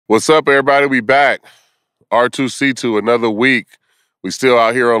What's up, everybody? We back. R2C2, another week. We still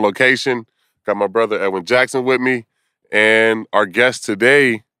out here on location. Got my brother Edwin Jackson with me. And our guest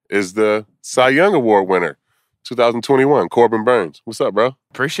today is the Cy Young Award winner, 2021, Corbin Burnes. What's up, bro?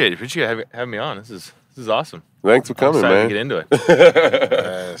 Appreciate you having me on. This is awesome. Thanks for coming, I'm excited man. to get into it.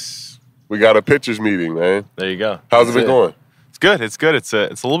 Yes. We got a pitchers meeting, man. There you go. How's it been going? It's good. It's good. It's a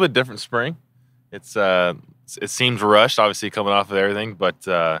little bit different spring. It seems rushed, obviously coming off of everything, but it's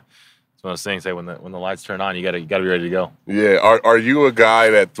one of those things. Hey, when the lights turn on, you gotta be ready to go. Yeah. Are you a guy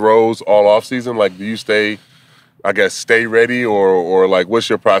that throws all off season? Like, do you stay ready, or like, what's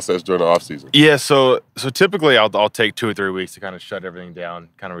your process during the off season? Yeah. So typically I'll take 2 or 3 weeks to kind of shut everything down,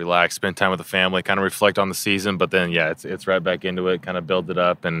 kind of relax, spend time with the family, kind of reflect on the season. But then it's right back into it, kind of build it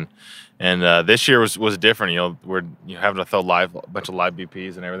up. And this year was different. You know, we're having to throw a bunch of live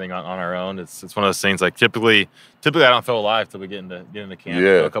BPs and everything on our own. It's one of those things. Like typically I don't throw live till we get into camp.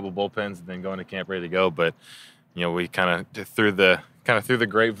 Yeah. Throw a couple bullpens and then go into camp ready to go. But we kind of through the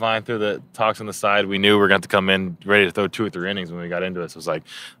grapevine, through the talks on the side, we knew we were going to come in ready to throw 2 or 3 innings when we got into it. So it's like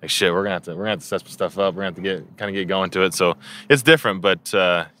shit, we're gonna have to set some stuff up. We're gonna have to get going to it. So it's different, but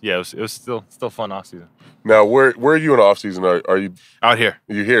it was still fun off season. Now, where are you in the off season? Are you Out here?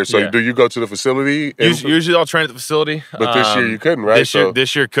 You here? So Yeah. do you go to the facility? Usually I'll train at the facility. But this year you couldn't, right?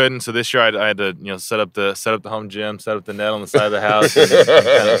 This year couldn't. So this year I had to set up the home gym, set up the net on the side of the house,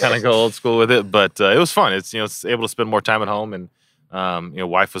 and kind of go old school with it. But it was fun. It's it's able to spend more time at home, and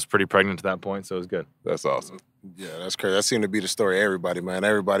wife was pretty pregnant at that point, so it was good. That's awesome. Yeah, that's crazy. That seemed to be the story of everybody, man.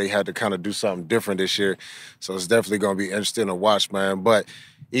 Everybody had to kind of do something different this year. So it's definitely going to be interesting to watch, man. But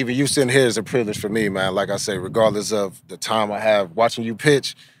even you sitting here is a privilege for me, man. Like I say, regardless of the time I have watching you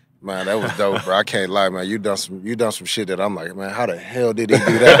pitch, man, that was dope, bro. I can't lie, man. You done some shit that I'm like, man, how the hell did he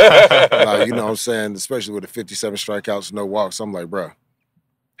do that? Like, you know what I'm saying? Especially with the 57 strikeouts, no walks. I'm like, bro,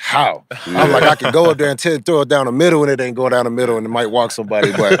 how? Yeah. I'm like, I can go up there and throw it down the middle, and it ain't going down the middle, and it might walk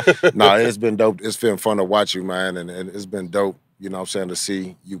somebody. But nah, it's been dope. It's been fun to watch you, man, and it's been dope, you know what I'm saying, to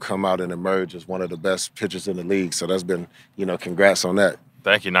see you come out and emerge as one of the best pitchers in the league. So that's been, congrats on that.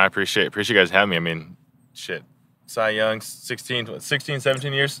 Thank you. No, I appreciate you guys having me. I mean, shit. Cy Young, 16,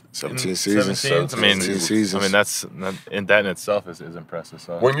 17 years? 17 seasons. 17 seasons. I mean, that in itself is impressive.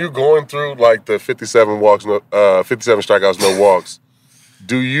 So. When you're going through like the 57 strikeouts, no walks,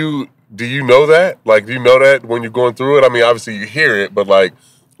 do you know that? Like, do you know that when you're going through it? I mean, obviously you hear it, but like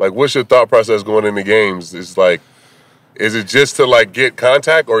what's your thought process going into games? Is it just to like get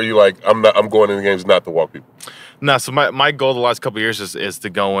contact, or are you like, I'm going into games not to walk people? No, so my goal the last couple of years is to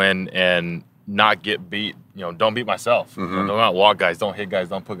go in and not get beat. Don't beat myself. Mm-hmm. Don't not walk guys. Don't hit guys.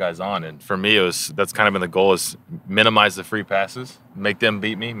 Don't put guys on. And for me, that's kind of been the goal: is minimize the free passes, make them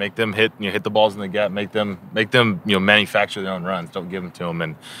beat me, make them hit the balls in the gap, make them manufacture their own runs. Don't give them to them.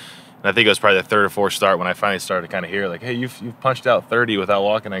 And I think it was probably the 3rd or 4th start when I finally started to kind of hear like, hey, you've punched out 30 without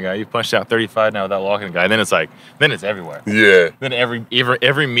walking a guy. You've punched out 35 now without walking a guy. And then it's everywhere. Yeah. Then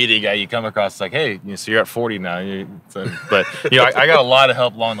every media guy you come across, it's like, hey, so you're at 40 now. But I got a lot of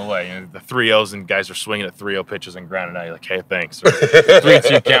help along the way. The 3-0s and guys are swinging at 3-0 pitches and grounding out. You're like, hey, thanks. Or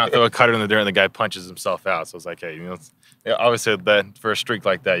 3-2 count, throw a cutter in the dirt, and the guy punches himself out. So it's like, hey, obviously that for a streak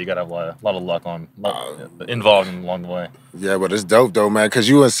like that, you got to have a lot of luck involved along the way. Yeah, but it's dope though, man. Because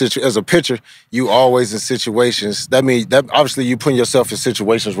you as a pitcher, you always in situations. That means that obviously you putting yourself in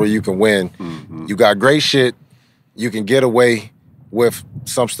situations where you can win. Mm-hmm. You got great shit. You can get away with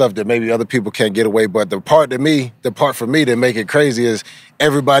some stuff that maybe other people can't get away. But the part for me that make it crazy is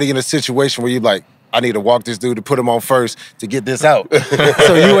everybody in a situation where you like, I need to walk this dude to put him on first to get this out.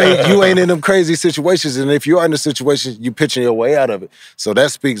 So you ain't in them crazy situations. And if you are in the situation, you pitching your way out of it. So that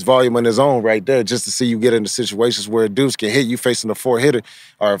speaks volume on its own right there, just to see you get into situations where dudes can hit you facing a 4-hitter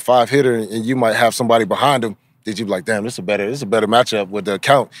or a 5-hitter, and you might have somebody behind him that you be like, damn, this is a better matchup with the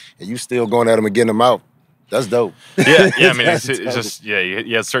count, and you still going at him and getting them out. That's dope. Yeah. I mean, it's just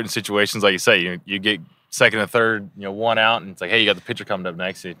you have certain situations like you say, you get second and third, 1 out, and it's like, hey, you got the pitcher coming up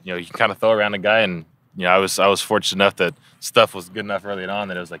next. You can kind of throw around a guy, and I was fortunate enough that stuff was good enough early on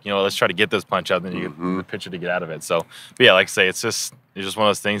that it was like, let's try to get this punch out, and then you get the pitcher to get out of it. So, but yeah, like I say, it's just one of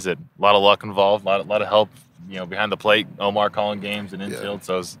those things that a lot of luck involved, a lot of help, behind the plate, Omar calling games and infield.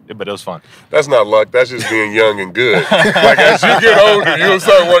 Yeah. So, but it was fun. That's not luck. That's just being young and good. Like, as you get older, you'll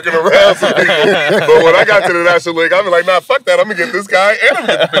start working around some people. But when I got to the National League, I'd be like, nah, fuck that. I'm going to get this guy and I'm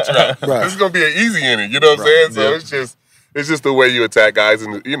going to get the pitcher out. Right. This is going to be an easy inning. You know what I'm saying? So it's just the way you attack guys.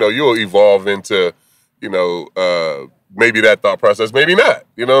 And, you'll evolve into, maybe that thought process, maybe not.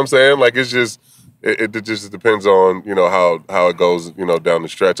 You know what I'm saying? Like, it's just, it just depends on, how it goes, down the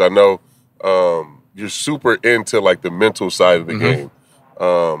stretch. I know you're super into, like, the mental side of the game.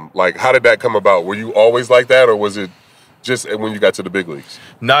 Like, how did that come about? Were you always like that, or was it just when you got to the big leagues?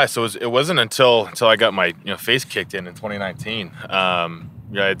 No, so it wasn't until I got my face kicked in 2019.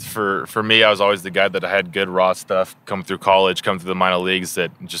 Yeah, it's for me, I was always the guy that I had good raw stuff come through college, come through the minor leagues,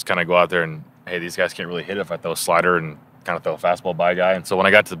 that just kind of go out there and, hey, these guys can't really hit it if I throw a slider and kind of throw a fastball by a guy. And so when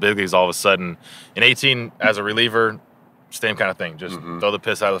I got to the big leagues, all of a sudden, in 18 as a reliever, same kind of thing. Just throw the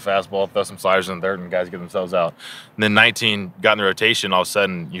piss out of the fastball, throw some sliders in the dirt, and guys get themselves out. And then 19 got in the rotation. All of a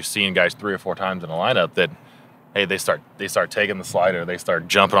sudden, you're seeing guys 3 or 4 times in a lineup that, hey, they start taking the slider, they start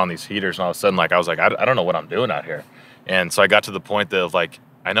jumping on these heaters, and all of a sudden, like, I was like, I don't know what I'm doing out here. And so I got to the point of, like,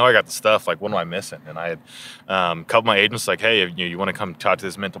 I know I got the stuff, like, what am I missing? And I had a couple of my agents like, hey, you want to come talk to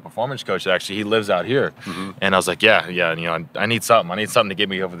this mental performance coach? Actually, he lives out here. And I was like, yeah, I need something. I need something to get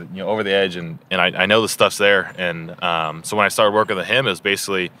me over the edge, and I know the stuff's there. And so when I started working with him, it was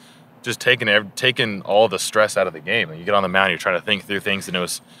basically just taking all the stress out of the game. And you get on the mound, you're trying to think through things, and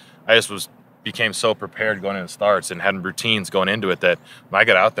I became so prepared going into starts and having routines going into it that when I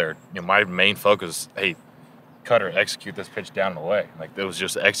got out there, my main focus, hey, cutter, execute this pitch down and away. Like, it was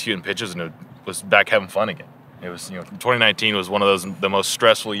just executing pitches, and it was back having fun again. It was, 2019 was one of the most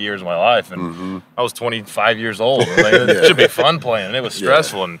stressful years of my life, and I was 25 years old. Like, it should be fun playing, and it was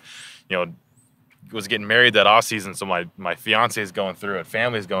stressful. And was getting married that off season, so my fiance is going through it,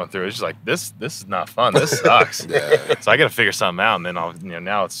 family's going through it. It's just like, this is not fun. This sucks. So I got to figure something out, and then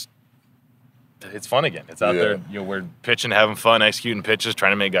now it's fun again. It's out there. We're pitching, having fun, executing pitches,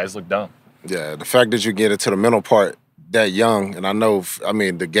 trying to make guys look dumb. Yeah, the fact that you get into the mental part that young, and I know,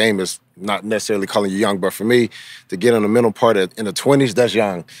 the game is not necessarily calling you young, but for me, to get in the mental part in the 20s, that's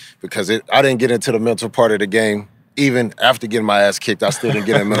young, because I didn't get into the mental part of the game. Even after getting my ass kicked, I still didn't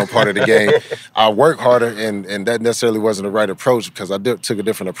get in the mental part of the game. I worked harder, and that necessarily wasn't the right approach, because I took a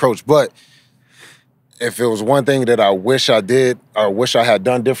different approach. But if it was one thing that I wish I did or wish I had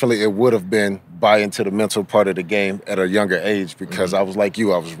done differently, it would have been buy into the mental part of the game at a younger age, because I was like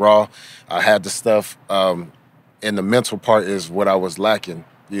you. I was raw. I had the stuff, and the mental part is what I was lacking,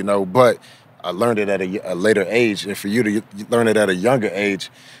 But I learned it at a later age, and for you to learn it at a younger age,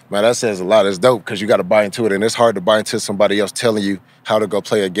 man, that says a lot. It's dope, because you got to buy into it, and it's hard to buy into somebody else telling you how to go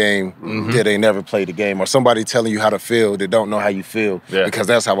play a game that they never played the game, or somebody telling you how to feel that don't know how you feel, because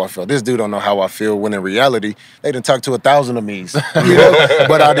that's how I feel. This dude don't know how I feel, when in reality, they done talked to 1,000 of me's,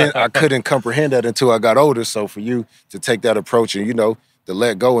 But I couldn't comprehend that until I got older. So for you to take that approach and, to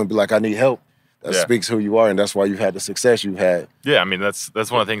let go and be like, I need help, that speaks who you are, and that's why you've had the success you've had. Yeah, that's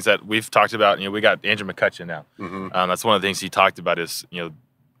one of the things that we've talked about. We got Andrew McCutcheon now. That's one of the things he talked about is,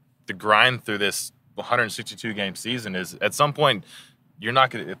 the grind through this 162 game season is, at some point,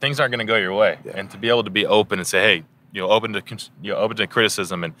 things aren't gonna go your way, and to be able to be open and say, hey, open to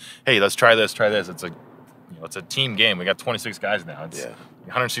criticism, and hey, let's try this. It's a team game. We got 26 guys now. It's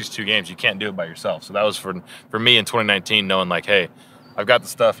 162 games. You can't do it by yourself. So that was for me in 2019, knowing like, hey, I've got the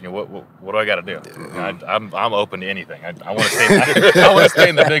stuff. What do I got to do? I'm open to anything. I want to stay. I want to stay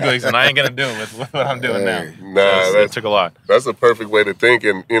in the big leagues, and I ain't gonna do it with what I'm doing now. That took a lot. That's a perfect way to think.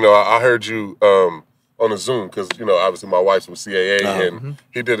 And I heard you on a Zoom, because obviously my wife's with CAA, and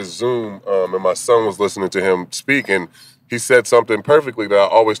he did a Zoom, and my son was listening to him speak, and he said something perfectly that I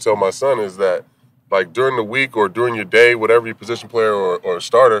always tell my son is that, like, during the week or during your day, whatever your position player or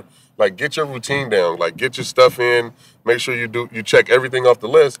starter, like, get your routine down, like, get your stuff in, make sure you check everything off the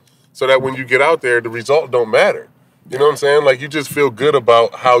list, so that when you get out there, the result don't matter. You know what I'm saying? Like, you just feel good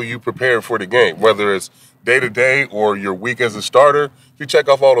about how you prepare for the game, whether it's day to day or your week as a starter. If you check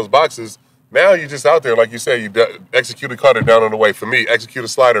off all those boxes, now you're just out there, like you said, you execute a cutter down on the way. For me, execute a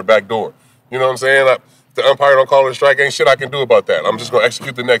slider back door. You know what I'm saying? If the umpire don't call it a strike, ain't shit I can do about that. I'm just going to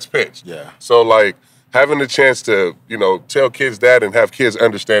execute the next pitch. Yeah. So, like, having the chance to, tell kids that and have kids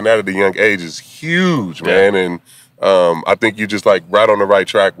understand that at a young age is huge, man. And I think you just, like, right on the right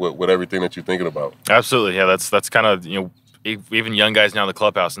track with everything that you're thinking about. Absolutely. Yeah, that's kind of, even young guys now in the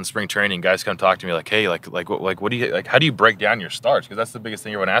clubhouse in spring training, guys come talk to me like, hey, what do you, like, how do you break down your starts? Because that's the biggest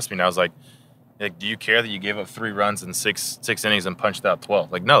thing everyone asks me now is like, do you care that you gave up 3 runs in six innings and punched out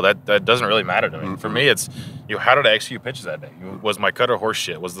 12? Like, no, that doesn't really matter to me. For me, it's, how did I execute pitches that day? Was my cutter horse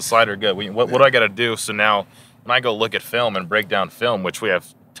shit? Was the slider good? What do I got to do? So now when I go look at film and break down film, which we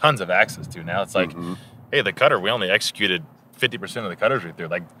have tons of access to now, it's like, hey, the cutter, we only executed 50% of the cutters we threw.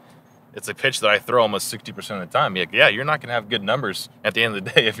 Like, it's a pitch that I throw almost 60% of the time. Like, you're not going to have good numbers at the end of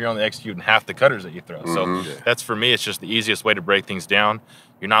the day if you're only executing half the cutters that you throw. So that's, for me, it's just the easiest way to break things down.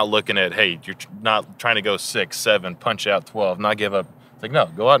 You're not looking at, hey, you're not trying to go 6, 7, punch out 12, not give up. It's like, no,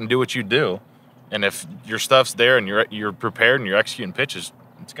 go out and do what you do. And if your stuff's there and you're prepared and you're executing pitches,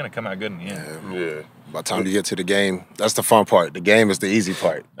 it's going to come out good in the end. By the time you get to the game, that's the fun part. The game is the easy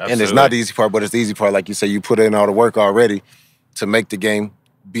part. Absolutely. And it's not the easy part, but it's the easy part. Like you say, you put in all the work already to make the game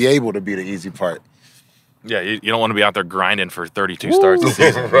be able to be the easy part. Yeah, you don't want to be out there grinding for 32 starts a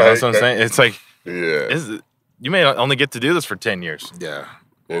season. Right. You know what I'm saying? It's like, Yeah. You may only get to do this for 10 years. Yeah.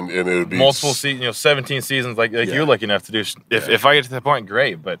 And it'll be Multiple seasons, 17 seasons like you're lucky enough to do. If I get to that point,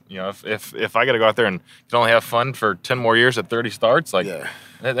 great. But if I got to go out there and can only have fun for 10 more years at 30 starts, like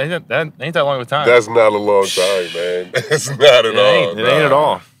that ain't that long of a time. That's not a long time, man. It's not at all. It ain't at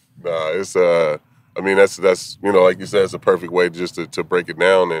all. Nah, it's I mean that's like you said, it's a perfect way just to break it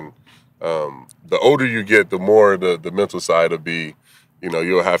down. And the older you get, the more the mental side will be.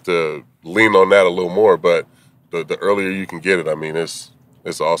 You'll have to lean on that a little more. But the earlier you can get it, I mean, it's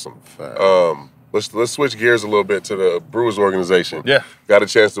awesome. Let's switch gears a little bit to the Brewers organization. Yeah, got a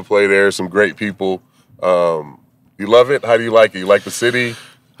chance to play there. Some great people. You love it? How do you like it? You like the city?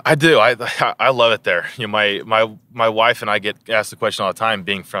 I do. I love it there. My wife and I get asked the question all the time.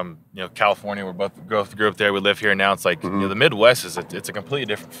 Being from California, we're both grew up there. We live here now. It's like the Midwest it's a completely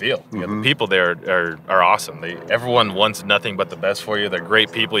different feel. The people there are awesome. Everyone wants nothing but the best for you. They're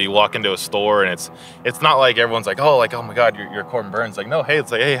great people. You walk into a store and it's not like everyone's like oh my God you're Corbin Burnes. Like no, hey,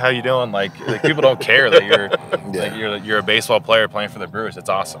 it's like hey, how you doing? Like people don't care that you're a baseball player playing for the Brewers. It's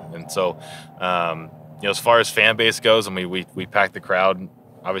awesome. And so as far as fan base goes, I mean we pack the crowd.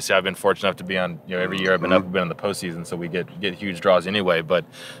 Obviously, I've been fortunate enough to be on. Every year I've been in the postseason, so we get huge draws anyway. But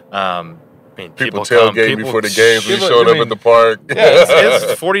I mean, people tailgate before the games. We showed up at the park. Yeah,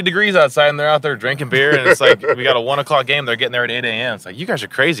 it's 40 degrees outside, and they're out there drinking beer, and it's like we got a 1 o'clock game. They're getting there at 8 a.m. It's like you guys are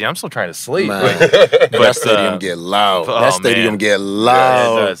crazy. I'm still trying to sleep. Man, but that stadium get loud. That stadium get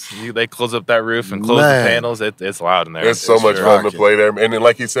loud. Yeah, it does. They close up that roof and close the panels. It's loud in there. It's so much fun to play there, and then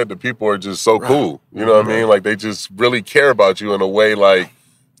like he said, the people are just so cool. You know what I mean? Like they just really care about you in a way like.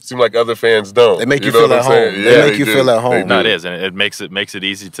 Seem like other fans don't. They make you feel at home. They make you feel at home. No, it is, and it makes it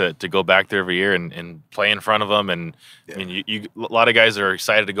easy to go back there every year and play in front of them. And I mean, a lot of guys are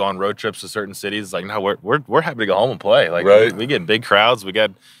excited to go on road trips to certain cities. Like, no, we're happy to go home and play. Like, we get big crowds. We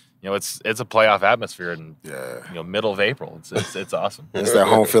got, it's a playoff atmosphere in middle of April. It's awesome. It's that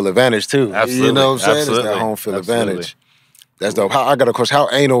home field advantage too. Absolutely. You know what I'm saying? Absolutely. It's that home field advantage. That's dope. I got a question. How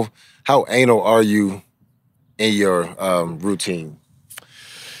anal are you in your routine?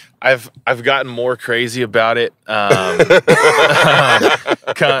 I've gotten more crazy about it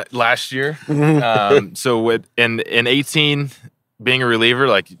last year. So in 18, being a reliever,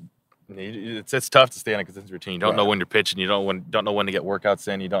 like it's tough to stay on a consistent routine. You don't know when you're pitching. You don't know when to get workouts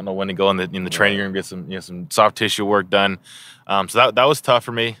in. You don't know when to go in the training room, get some soft tissue work done. So that was tough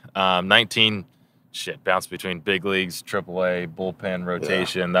for me. 19, bounced between big leagues, AAA, bullpen,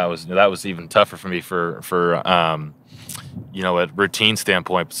 rotation. That was even tougher for me for a routine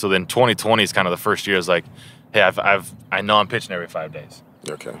standpoint. So then 2020 is kind of the first year is like, hey, I know I'm pitching every 5 days.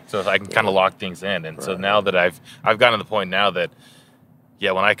 Okay. So if I can kind of lock things in. And so now that I've gotten to the point now that,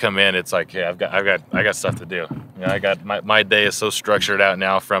 when I come in, it's like, hey, I got stuff to do. I got my day is so structured out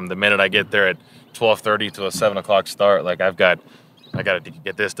now from the minute I get there at 12:30 to a 7 o'clock start. Like I got to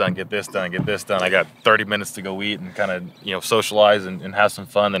get this done, get this done, get this done. I got 30 minutes to go eat and kind of, socialize and have some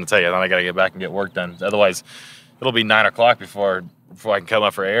fun. Then then I got to get back and get work done. Otherwise, it'll be 9 o'clock before I can come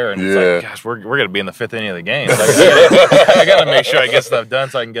up for air. And it's like, gosh, we're going to be in the 5th inning of the game. So I got to make sure I get stuff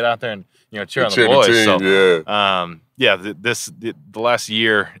done so I can get out there and, cheer on the boys. The last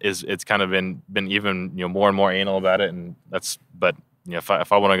year it's kind of been even, more and more anal about it. And but if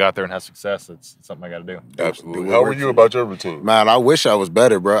I want to go out there and have success, it's something I got to do. Absolutely. How were you about your routine? Man, I wish I was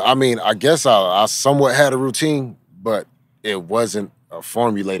better, bro. I mean, I guess I somewhat had a routine, but it wasn't a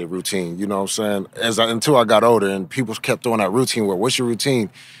formulated routine. You know what I'm saying? Until I got older and people kept throwing that routine, what's your routine?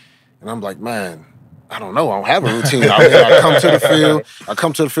 And I'm like, man, I don't know. I don't have a routine. I come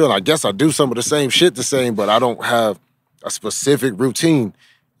to the field, and I guess I do some of the same shit but I don't have a specific routine.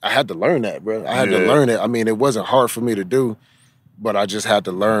 I had to learn that, bro. I had to learn it. I mean, it wasn't hard for me to do, but I just had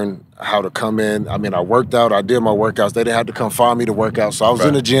to learn how to come in. I mean, I worked out. I did my workouts. They didn't have to come find me to work out. So I was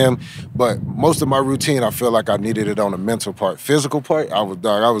in the gym, but most of my routine, I feel like I needed it on the mental part. Physical part, I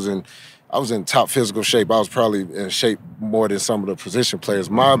was in top physical shape. I was probably in shape more than some of the position players.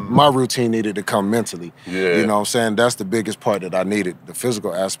 My routine needed to come mentally. Yeah. You know what I'm saying? That's the biggest part that I needed. The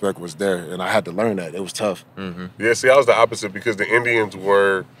physical aspect was there, and I had to learn that. It was tough. Mm-hmm. Yeah, see, I was the opposite because the Indians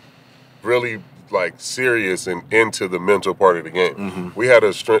were really serious and into the mental part of the game. Mm-hmm. We had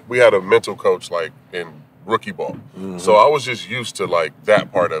a mental coach in rookie ball. Mm-hmm. So I was just used to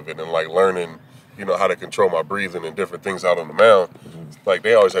that part of it and learning, how to control my breathing and different things out on the mound.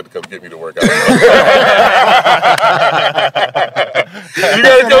 They always had to come get me to work out. You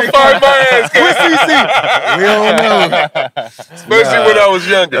gotta come find my ass. We don't know. Especially when I was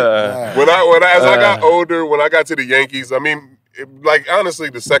younger. As I got older, when I got to the Yankees, I mean, honestly,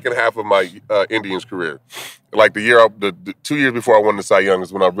 the second half of my Indians career, like the 2 years before I won the Cy Young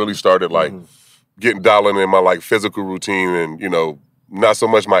is when I really started getting dialing in my physical routine and not so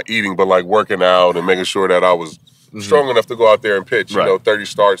much my eating, but working out and making sure that I was strong enough to go out there and pitch. 30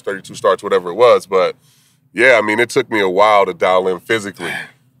 starts, 32 starts, whatever it was. But yeah, I mean, it took me a while to dial in physically.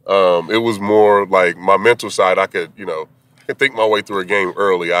 It was more like my mental side. I could think my way through a game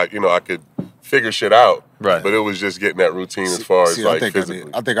early. I could figure shit out. Right. But it was just getting that routine as far as physically.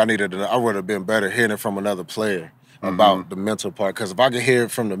 I think I would have been better hearing it from another player about the mental part. Because if I could hear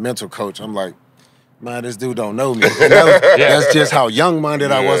it from the mental coach, I'm like, man, this dude don't know me. That's just how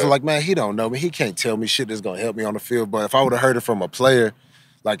young-minded I was. I'm like, man, he don't know me. He can't tell me shit that's going to help me on the field. But if I would have heard it from a player,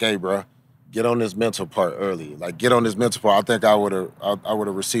 like, hey, bro, get on this mental part early. Get on this mental part. I think I would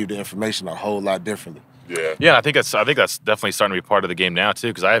have received the information a whole lot differently. Yeah. I think that's definitely starting to be part of the game now too.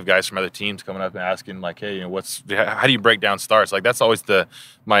 Because I have guys from other teams coming up and asking hey, how do you break down starts? That's always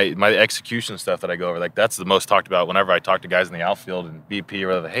my execution stuff that I go over. That's the most talked about whenever I talk to guys in the outfield and BP or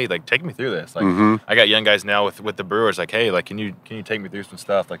whatever. Hey, take me through this. I got young guys now with the Brewers. Hey, can you take me through some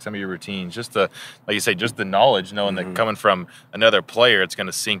stuff? Some of your routines, just like you say, just the knowledge, knowing that coming from another player, it's going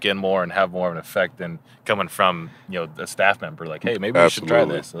to sink in more and have more of an effect than coming from a staff member. Hey, maybe we should try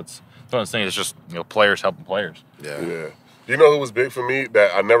this. It's one of those things. It's just players helping players. Yeah. You know who was big for me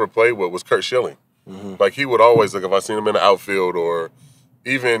that I never played with was Kurt Schilling. He would always if I seen him in the outfield or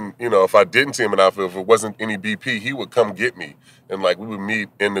even if I didn't see him in the outfield, if it wasn't any BP, he would come get me and we would meet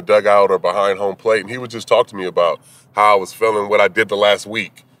in the dugout or behind home plate and he would just talk to me about how I was feeling, what I did the last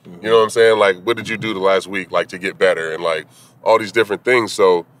week. You know what I'm saying? What did you do the last week to get better and all these different things.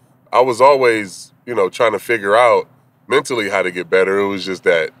 So I was always trying to figure out mentally how to get better. It was just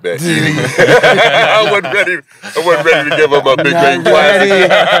that eating. I wasn't ready to give up my big game class.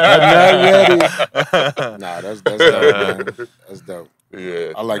 I'm not ready. Nah, that's dope, man. That's dope.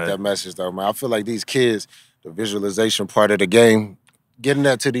 Yeah. I like that message though, man. I feel like these kids, the visualization part of the game, getting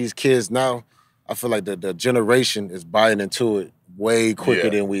that to these kids now, I feel like the generation is buying into it way quicker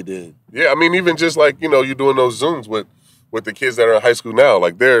than we did. Yeah, I mean, even just you're doing those Zooms with the kids that are in high school now,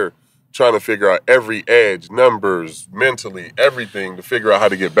 they're trying to figure out every edge, numbers, mentally, everything to figure out how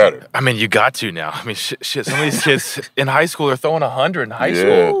to get better. I mean, you got to now. I mean, shit. Some of these kids in high school are throwing 100 in high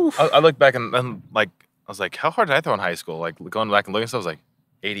school. I look back and I was like, how hard did I throw in high school? Going back and looking at stuff, I was like,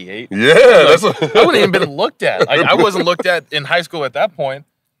 88. Yeah, I wouldn't even been looked at. I wasn't looked at in high school at that point.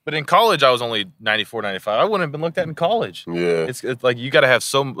 But in college, I was only 94, 95. I wouldn't have been looked at in college. Yeah. It's you got to have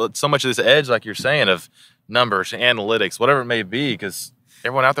so much of this edge, like you're saying, of numbers, analytics, whatever it may be, because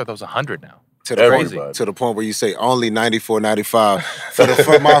everyone out there throws 100 now. To the point where you say only 94, 95.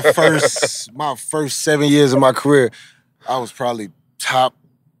 For my first 7 years of my career, I was probably top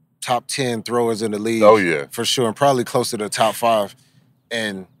 10 throwers in the league. Oh, yeah. For sure, and probably close to the top 5.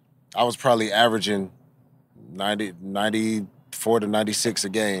 And I was probably averaging 94 to 96 a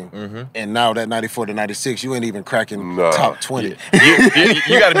game. And now that 94 to 96, you ain't even cracking top 20. You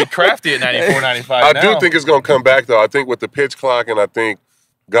got to be crafty at 94, 95 I do think it's going to come back, though. I think with the pitch clock and I think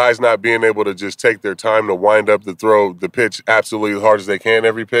guys not being able to just take their time to wind up the throw, the pitch absolutely as hard as they can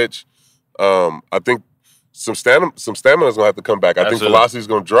every pitch, I think some stamina is going to have to come back. I think velocity is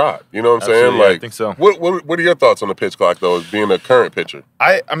going to drop. You know what I'm saying? Yeah, I think so. What are your thoughts on the pitch clock, though, as being a current pitcher?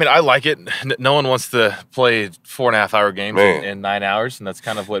 I mean, I like it. No one wants to play 4.5-hour games in 9 hours, and that's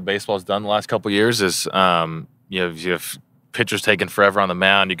kind of what baseball's done the last couple of years is, you have pitchers taking forever on the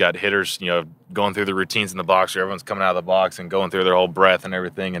mound. You got hitters, going through the routines in the box where everyone's coming out of the box and going through their whole breath and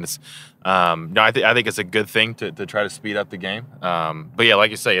everything. And it's, I think it's a good thing to try to speed up the game. But yeah,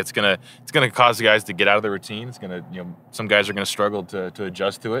 like you say, it's gonna cause the guys to get out of the routine. It's gonna, some guys are gonna struggle to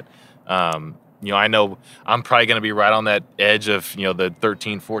adjust to it. I know I'm probably going to be right on that edge of, the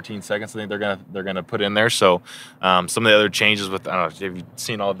 13, 14 seconds I think they're gonna put in there. So some of the other changes with, I don't know, have you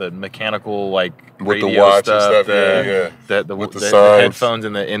seen all the mechanical with radio the watch stuff, and stuff, the headphones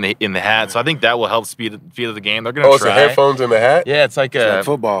in the hat. So I think that will help speed up the game. They're going to try. Oh, it's the headphones in the hat? Yeah, it's like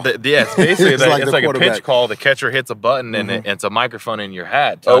football. It's basically it's like a pitch call. The catcher hits a button and it's a microphone in your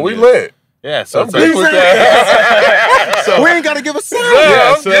hat. Oh, we lit. Yeah, so it's with that. So we ain't got to give a sign.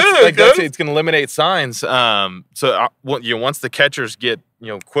 Yeah, so it's going to eliminate signs. Once the catchers get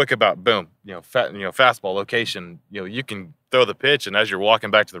quick about boom, fastball location, you can throw the pitch, and as you're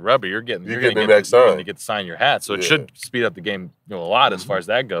walking back to the rubber, you're getting the next sign. You're going to get the sign in your hat. So it should speed up the game a lot as far as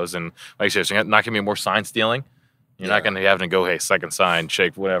that goes. And like I said, it's not going to be more sign stealing. You're not going to be having to go, hey, second sign,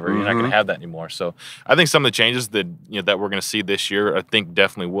 shake, whatever. You're not going to have that anymore. So I think some of the changes that that we're going to see this year, I think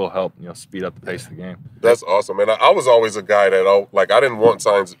definitely will help speed up the pace of the game. That's awesome, man. I was always a guy that I didn't want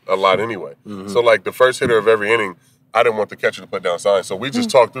signs a lot anyway. So like the first hitter of every inning, I didn't want the catcher to put down signs. So we just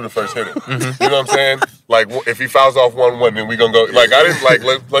talked through the first hitter. You know what I'm saying? Like, if he fouls off 1-1, then we going to go. Like, I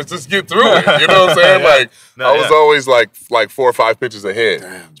didn't, let's just get through it. You know what I'm saying? I was always, like 4 or 5 pitches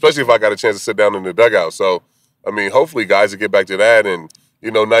ahead, especially if I got a chance to sit down in the dugout. So, I mean, hopefully guys will get back to that. And,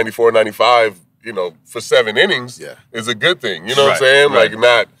 94, 95, for 7 innings is a good thing. You know what I'm saying? Right. Like,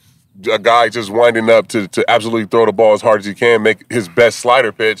 not a guy just winding up to absolutely throw the ball as hard as he can, make his best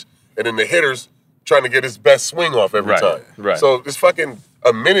slider pitch, and then the hitters trying to get his best swing off every time. Right. So it's fucking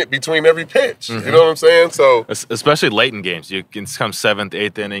a minute between every pitch. You know what I'm saying? So especially late in games, you can come 7th,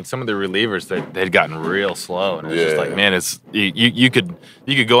 8th inning. Some of the relievers they'd gotten real slow, and it's just like, man, it's you could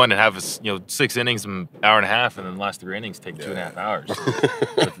go in and have 6 innings, an hour and a half, and then the last 3 innings take 2.5 hours.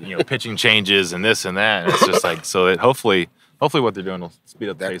 With, pitching changes and this and that. And it's just like so that hopefully what they're doing will speed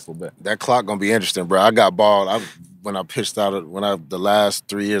up the pace a little bit. That clock gonna be interesting, bro. I got balled. When I pitched out the last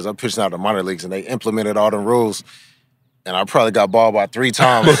 3 years, I pitched out the minor leagues, and they implemented all the rules. And I probably got balled by 3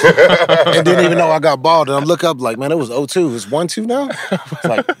 times and didn't even know I got balled. And I'm look up like, man, it was 0-2. It's 1-2 now? It's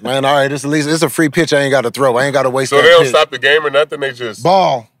like, man, all right, it's a free pitch I ain't got to throw. I ain't got to waste that pitch. So they don't stop the game or nothing? They just...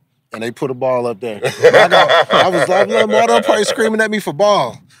 Ball. And they put a ball up there. I was like, they're probably screaming at me for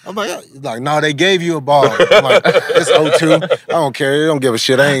ball. I'm like, no, they gave you a ball. I'm like, it's 0-2. I don't care. They don't give a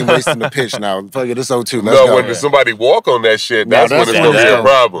shit. I ain't wasting the pitch now. Fuck it, it's 0-2. Let's go. When somebody walk on that shit, that's when it's going to be a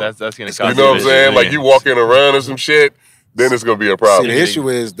problem. That's going to cause you know what I'm saying? Like, you walk in a run or some shit, then it's going to be a problem. See, the issue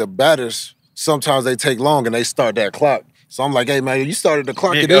is the batters, sometimes they take long and they start that clock. So I'm like, hey, man, you started the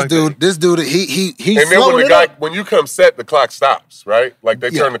clock. This dude, he's and then when you come set, the clock stops, right? Like, they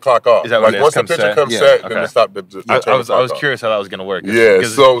turn the clock off. Is that like, once the pitcher comes set, then they stop the I was curious how that was going to work. Yeah,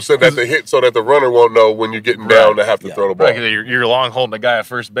 so that the runner won't know when you're getting down to have to throw the ball. Right, you're long holding the guy at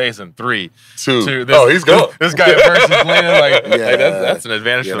first base in 3, 2. He's gone. This guy at first is leaning like, hey, that's an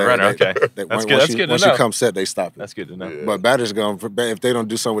advantage for the runner. Okay, that's good. That's good to know. Once you come set, they stop it. That's good to know. Yeah. But batters if they don't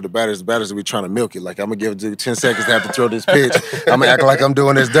do something with the batters will be trying to milk it. Like, I'm gonna give a dude 10 seconds to have to throw this pitch. I'm gonna act like I'm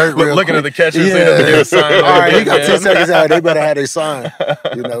doing this dirt real looking quick. at the catchers, they have to get a sign. All right, you got 10 seconds out. They better have their sign.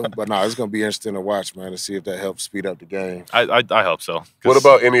 But no, it's gonna be interesting to watch, man, to see if that helps speed up the game. I hope so. What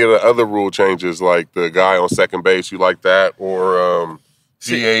about any of the other rule changes, like the guy on second base? You like that, or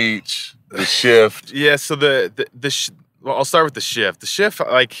DH, the shift? Yeah. So I'll start with the shift. The shift,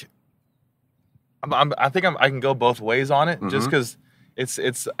 like, I think I can go both ways on it, just because I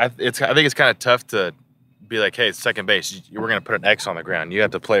think it's kind of tough to be like, hey, it's second base. We're going to put an X on the ground. You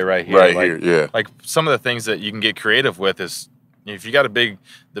have to play right here. Right here, yeah. Like, some of the things that you can get creative with is, if you got the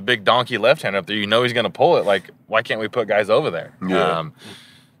big donkey left hand up there, he's going to pull it. Like, why can't we put guys over there? Yeah.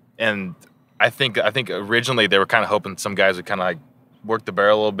 And I think originally they were kind of hoping some guys would kind of like work the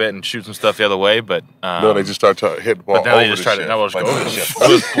barrel a little bit and shoot some stuff the other way, but no, they just start to hit the ball. But now over they just the try to we'll just go over the ship.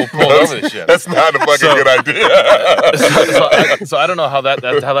 We'll pull over the ship. That's not a fucking good idea. So I don't know how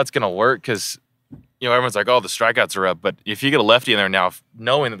that's going to work, because everyone's like, oh, the strikeouts are up. But if you get a lefty in there now,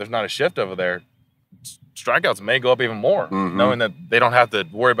 knowing that there's not a shift over there, strikeouts may go up even more, knowing that they don't have to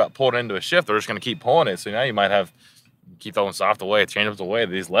worry about pulling into a shift. They're just going to keep pulling it. So now you might keep throwing soft away, changeups away.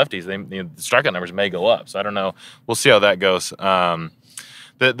 These lefties, the strikeout numbers may go up. So I don't know. We'll see how that goes.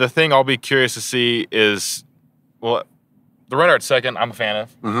 The thing I'll be curious to see is, well, the runner at second, I'm a fan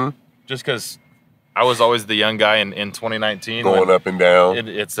of. Just because I was always the young guy in 2019. Going up and down.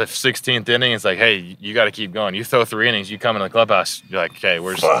 It's the 16th inning. It's like, hey, you got to keep going. You throw 3 innings, you come in the clubhouse, you're like, okay,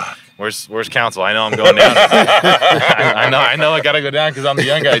 where's counsel? I know I'm going down. I know I got to go down because I'm the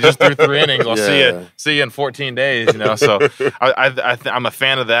young guy. I just threw 3 innings. I'll see you in 14 days. So I'm a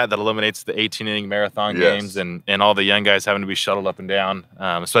fan of that. That eliminates the 18-inning marathon games and all the young guys having to be shuttled up and down,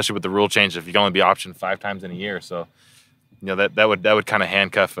 especially with the rule change if you can only be optioned 5 times in a year. So that would kind of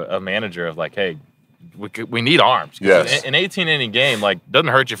handcuff a manager of like, hey, we need arms. Yes. An 18-inning game doesn't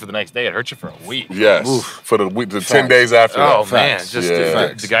hurt you for the next day. It hurts you for a week. Yes. Oof. For the 10 days after. Oh man,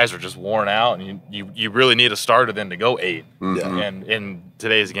 the guys are just worn out, and you really need a starter then to go 8. And in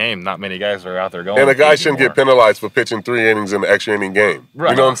today's game, not many guys are out there going. And a guy shouldn't get penalized for pitching 3 innings in an extra inning game. Right.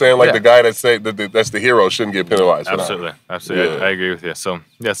 You know what I'm saying? Like the guy that's the hero shouldn't get penalized. Absolutely. Absolutely. Yeah. I agree with you. So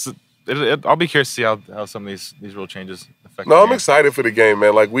yes, I'll be curious to see how some of these rule changes affect. No, I'm excited for the game,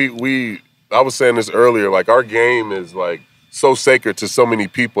 man. Like I was saying this earlier, like our game is like so sacred to so many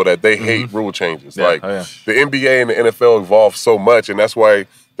people that they hate rule changes. The NBA and the NFL evolved so much, and that's why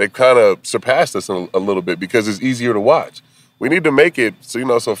they kind of surpassed us a little bit, because it's easier to watch. We need to make it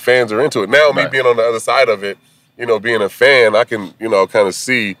so fans are into it. Now, me being on the other side of it, being a fan, I can, kind of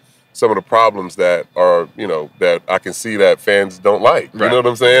see some of the problems that are, that I can see that fans don't like. You know what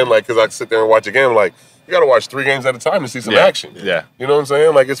I'm saying? Like, because I sit there and watch a game, like, you got to watch 3 games at a time to see some action. Yeah. You know what I'm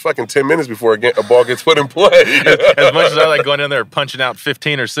saying? Like, it's fucking 10 minutes before a ball gets put in play. As much as I like going in there punching out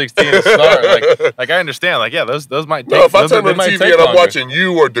 15 or 16 to start, like I understand. Like, yeah, those might take. No, if I turn on the TV and I'm watching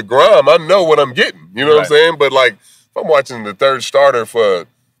you or DeGrom, I know what I'm getting. You know what I'm saying? But, like, if I'm watching the third starter for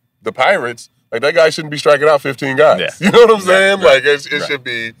the Pirates, like, that guy shouldn't be striking out 15 guys. Yeah. You know what I'm saying? Like, it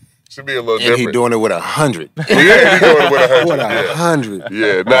should be a little different. And he doing it with 100. Yeah, he doing it with 100. With 100.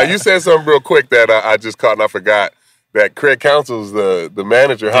 Yeah. Now, you said something real quick that I just caught and I forgot. That Craig Counsell's the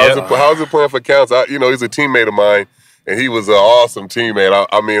manager. How's it playing for Counsell? He's a teammate of mine, and he was an awesome teammate.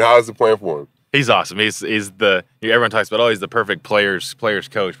 I mean, how's it playing for him? He's awesome. He's the everyone talks about he's the perfect players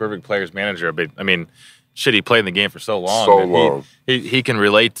coach, perfect players manager. But I mean, shit, he played in the game for so long. He can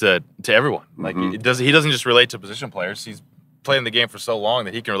relate to everyone. Like he doesn't just relate to position players. He's played in the game for so long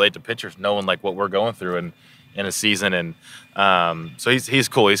that he can relate to pitchers, knowing like what we're going through in a season. And so he's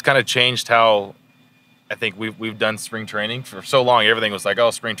cool. He's kind of changed how. I think we've done spring training for so long. Everything was like,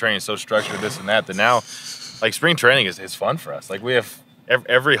 spring training is so structured, this and that. But now, like, spring training is fun for us. Like, we have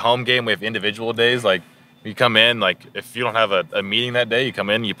every home game, we have individual days. Like, you come in, like, if you don't have a meeting that day, you come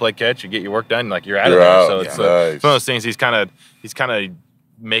in, you play catch, you get your work done, like, you're out of there. So it's one of those things. He's kind of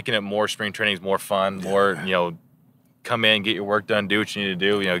making it more spring training, more fun, more come in, get your work done, do what you need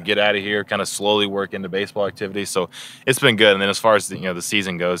to do. Get out of here, kind of slowly work into baseball activities. So it's been good. And then as far as the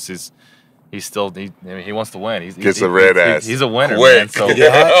season goes, he wants to win. Gets a red ass. He's a winner, quick. Man. So bro,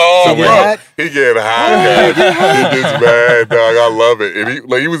 he getting hot. He gets mad, dog. I love it. And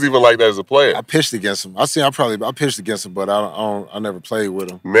he was even like that as a player. I pitched against him. I pitched against him, but I never played with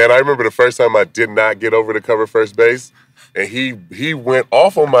him. Man, I remember the first time I did not get over to cover first base. And he went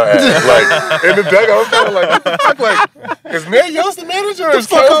off on my ass. Like, in the dugout, I was kind of like, what the fuck? Like, is Ned Yost the manager or is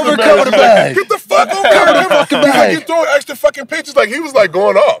Cover the manager? Get the fuck over, cover the fucking bag. You throwing extra fucking pitches. Like, he was, like,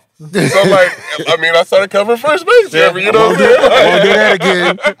 going off. So, like, I started covering first base. You know what I'm saying? I won't do that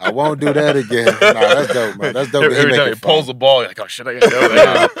again. I won't do that again. Nah, that's dope, man. That's dope. Every time he pulls the ball, you're like, oh, shit, I got to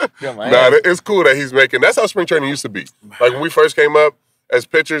go there. It's cool that he's making – that's how spring training used to be. Like, when we first came up, as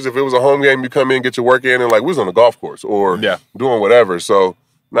pitchers, if it was a home game, you come in, get your work in, and like we was on the golf course or doing whatever. So,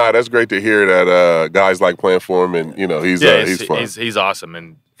 that's great to hear that guys like playing for him, and he's fun. He's awesome,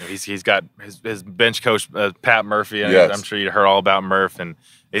 and he's got his bench coach Pat Murphy. And I'm sure you heard all about Murph, and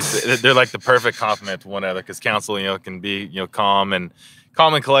they're like the perfect complement to one another because Counsell can be calm and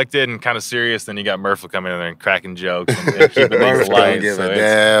collected and kind of serious. Then you got Murph coming in there and cracking jokes and keeping things light. So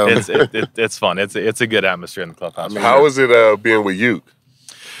it's fun. It's a good atmosphere in the clubhouse. How is it being with Uke?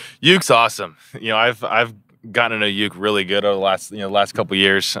 Uke's awesome. I've gotten to know Uke really good over the last couple of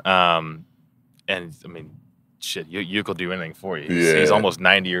years. And I mean, shit, Uke will do anything for you. He's almost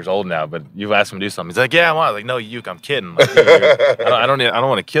 90 years old now, but you've asked him to do something. He's like, yeah, I want. Like, no, Uke, I'm kidding. Like, I don't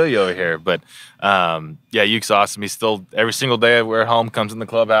want to kill you over here. But Uke's awesome. He's still every single day we're at home, comes in the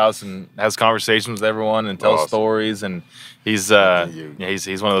clubhouse and has conversations with everyone and tells stories. And he's one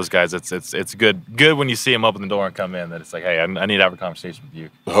of those guys. It's good when you see him open the door and come in. That it's like, hey, I need to have a conversation with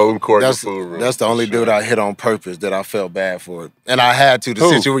you. Home court. That's the only dude I hit on purpose that I felt bad for, and I had to. The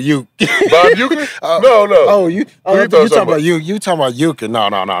situation with you, Bob Uke? No. You talking about you? You talking about Euclid? No.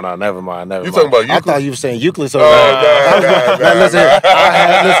 Never mind. You talking about Euclid? I thought you were saying Euclid. Listen, I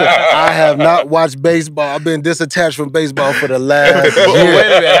have not watched baseball. I've been disattached from baseball for the last year. Wait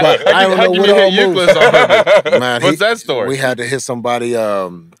a minute. But I don't know what all moves. Man, what's that story? We had to hit somebody.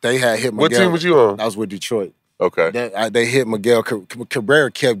 They had hit Miguel. What team was you on? I was with Detroit. Okay. They hit Miguel.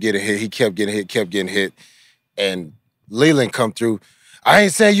 Cabrera kept getting hit. He kept getting hit. And Leland come through. I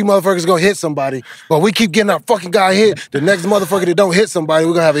ain't saying you motherfuckers gonna hit somebody, but we keep getting our fucking guy hit. The next motherfucker that don't hit somebody,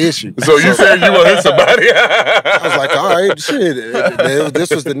 we're gonna have an issue. So you saying you gonna hit somebody? I was like, all right, shit.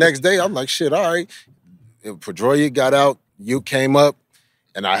 This was the next day. I'm like, shit, all right. Pedroia got out. Uke came up,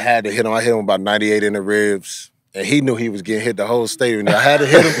 and I had to hit him. I hit him about 98 in the ribs. And he knew he was getting hit the whole stadium. I had to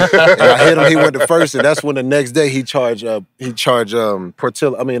hit him, and I hit him. He went to first, and that's when the next day he charged Porcello.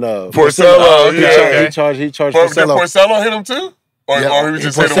 Porcello. He charged Porcello. Did Porcello hit him too? Or he was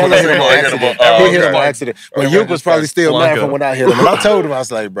just hit him on He hit him on accident. But Uke was probably still mad from when I hit him. And I told him, I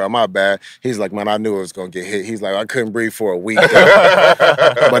was like, bro, my bad. He's like, man, I knew it was going to get hit. He's like, I couldn't breathe for a week.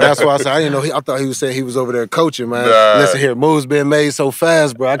 But that's why I said, I didn't know. I thought he was saying he was over there coaching, man. Listen here, moves being made so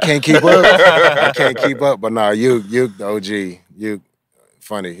fast, bro. I can't keep up. But nah, Uke, the OG. Uke,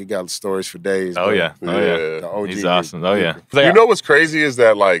 funny. He got stories for days. Oh, bro. yeah. The OG, he's awesome. Oh, yeah. You know what's crazy is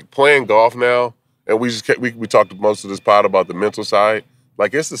that, like, playing golf now, and we talked most of this pod about the mental side.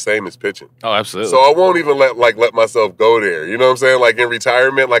 like it's the same as pitching. Oh, absolutely. So I won't even let myself go there. You know what I'm saying? Like in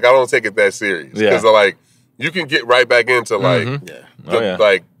retirement, like I don't take it that serious because like you can get right back into like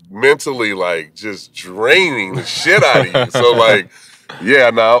like mentally like just draining the shit out of you. So like. Yeah,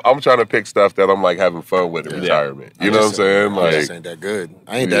 no, I'm trying to pick stuff that I'm like having fun with in retirement. You know what I'm saying? Like, I just ain't that good.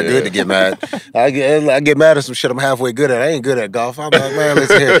 I ain't that good to get mad. I get mad at some shit I'm halfway good at. I ain't good at golf. I'm like, man,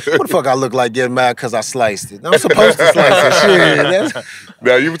 listen here. What the fuck I look like getting mad because I sliced it? I'm supposed to slice it. Shit.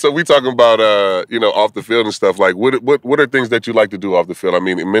 Now we talking about off the field and stuff. Like, what are things that you like to do off the field? I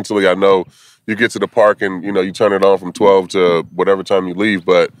mean, mentally, I know you get to the park and you turn it on from 12 to whatever time you leave,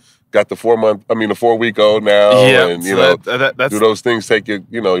 but. Got the 4-week-old now, and do those things take your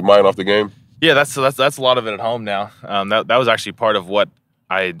mind off the game? Yeah, that's a lot of it at home now. That was actually part of what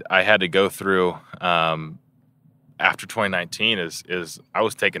I had to go through after 2019. Is I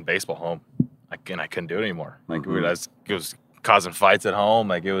was taking baseball home, and I couldn't do it anymore. Like it was causing fights at home.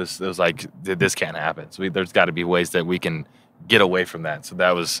 Like it was like this can't happen. So there's got to be ways that we can get away from that. So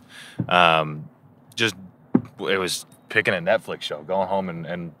that was it was picking a Netflix show, going home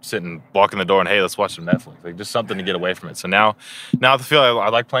and sitting, walking the door, and hey, let's watch some Netflix. Like just something to get away from it. So now at the field, I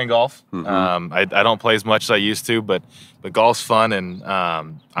like playing golf. I don't play as much as I used to, but golf's fun, and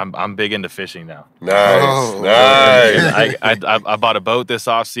I'm big into fishing now. Nice. I bought a boat this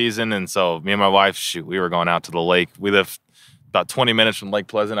off season, and so me and my wife, we were going out to the lake. We live about 20 minutes from Lake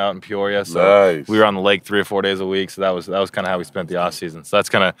Pleasant out in Peoria. So we were on the lake 3 or 4 days a week. So that was kind of how we spent the off season. So that's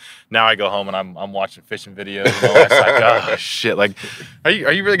kind of, now I go home and I'm watching fishing videos. And all that. Like, oh shit. Like, are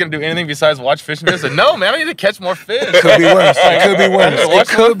you really going to do anything besides watch fishing videos? Like, no, man, I need to catch more fish. Could be worse. It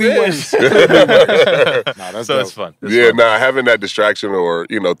could be worse. So it's fun. Having that distraction or,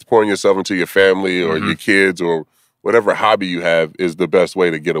 pouring yourself into your family or your kids or whatever hobby you have is the best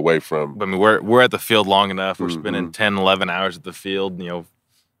way to get away from. I mean, we're at the field long enough. We're spending 10, 11 hours at the field.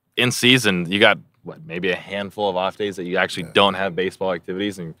 In season, you got, maybe a handful of off days that you actually don't have baseball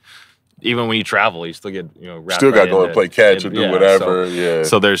activities. And even when you travel, you still get, wrapped still got to go and play catch or do whatever.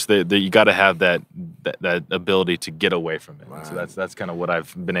 So there's you got to have that ability to get away from it. Right. So that's kind of what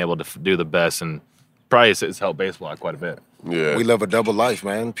I've been able to do the best, and probably it's helped baseball out quite a bit. Yeah, we live a double life,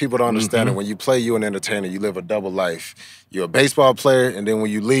 man. People don't understand it. When you play, you're an entertainer. You live a double life. You're a baseball player, and then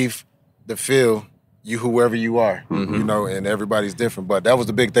when you leave the field, you whoever you are, and everybody's different. But that was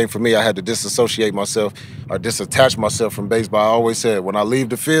the big thing for me. I had to disassociate myself or disattach myself from baseball. I always said, when I leave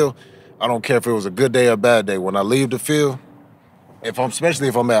the field, I don't care if it was a good day or a bad day. When I leave the field, especially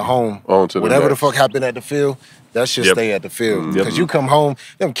if I'm at home, whatever the fuck happened at the field, that should stay at the field. Because you come home,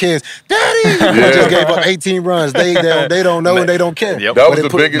 them kids, Daddy, I just gave up 18 runs. They don't know and they don't care. That was the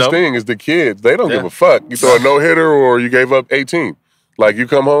biggest thing is the kids. They don't give a fuck. You throw a no-hitter or you gave up 18. Like, you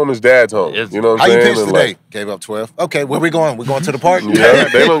come home, his dad's home. You know what I'm saying? How you pitched today? Gave up 12. Okay, where we going? We going to the park? Yeah,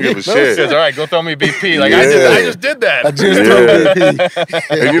 they don't give a shit. All right, go throw me BP. Like, I just did that. I just threw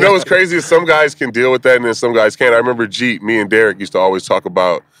BP. And you know what's crazy is some guys can deal with that and then some guys can't. I remember me and Derek used to always talk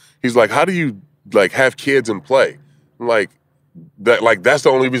about, he's like, how do you, have kids and play? I'm like, that's the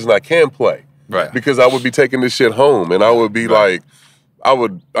only reason I can play. Right. Because I would be taking this shit home and I would be like,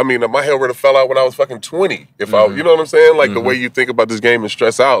 my hair would have fell out when I was fucking 20. If I, you know what I'm saying? Like the way you think about this game and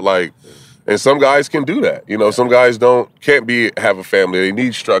stress out, and some guys can do that. Some guys can't have a family. They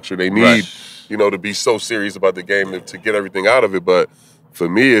need structure. They need, to be so serious about the game to get everything out of it. But for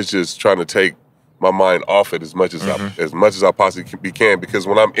me, it's just trying to take my mind off it as much as I possibly can. Because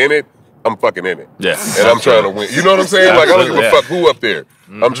when I'm in it, I'm fucking in it. Yeah. And I'm trying to win. You know what I'm saying? Like, I don't give a fuck who up there.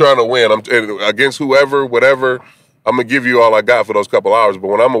 I'm trying to win. I'm against whoever, whatever. I'm going to give you all I got for those couple hours, but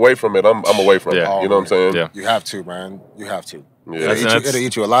when I'm away from it, I'm away from it. You know what I'm saying? Yeah. You have to, man. You have to. Yeah. It'll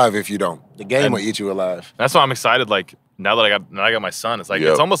eat you alive if you don't. The game will eat you alive. That's why I'm excited. Like, now that I got my son, it's like,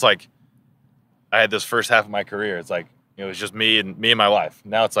 it's almost like I had this first half of my career. It's like, it was just me and my wife.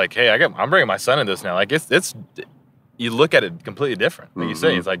 Now it's like, hey, I'm bringing my son in this now. Like, it's you look at it completely different. Like you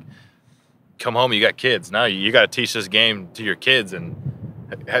say, it's like, come home, you got kids. Now you got to teach this game to your kids. And,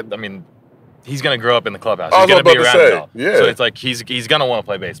 I mean, he's going to grow up in the clubhouse. He's going to be around it all. Yeah. So it's like he's going to want to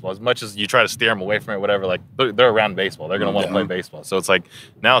play baseball. As much as you try to steer him away from it, whatever, like, they're around baseball. They're going to want to play baseball. So it's like,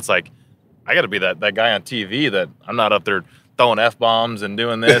 now it's like, I got to be that guy on TV that I'm not up there throwing F-bombs and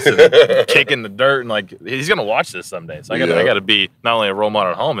doing this and kicking the dirt. And, like, he's going to watch this someday. So I got to be not only a role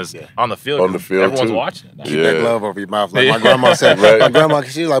model at home, is on the field. On the field, everyone's watching it. Keep that glove over your mouth. Like my grandma said. My grandma,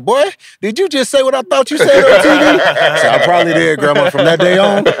 she's like, boy, did you just say what I thought you said on TV? So I probably did, Grandma. From that day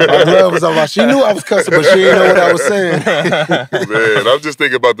on, my glove was on. She knew I was cussing, but she didn't know what I was saying. Man, I'm just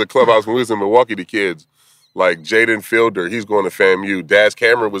thinking about the clubhouse when we was in Milwaukee, the kids. Like, Jaden Fielder, he's going to FAMU. Daz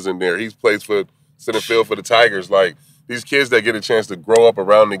Cameron was in there. He plays for center field for the Tigers. Like, these kids that get a chance to grow up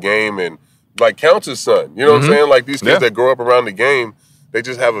around the game and like counts his son. You know what I'm saying? Like these kids that grow up around the game, they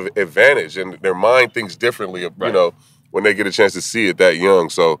just have an advantage and their mind thinks differently. You know, when they get a chance to see it that young.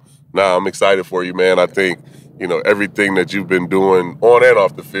 So I'm excited for you, man. I think everything that you've been doing on and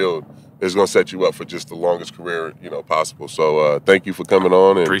off the field is going to set you up for just the longest career, possible. So thank you for coming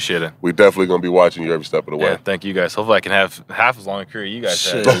on. And appreciate it. We're definitely going to be watching you every step of the way. Yeah, thank you guys. Hopefully I can have half as long a career you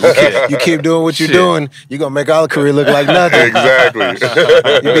guys have. You keep doing what you're doing, you're going to make our career look like nothing. Exactly.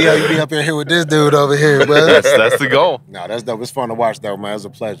 you be up in here with this dude over here, bro. That's the goal. No, that's dope. It's fun to watch, though, man. It's a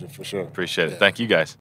pleasure, for sure. Appreciate it. Thank you guys.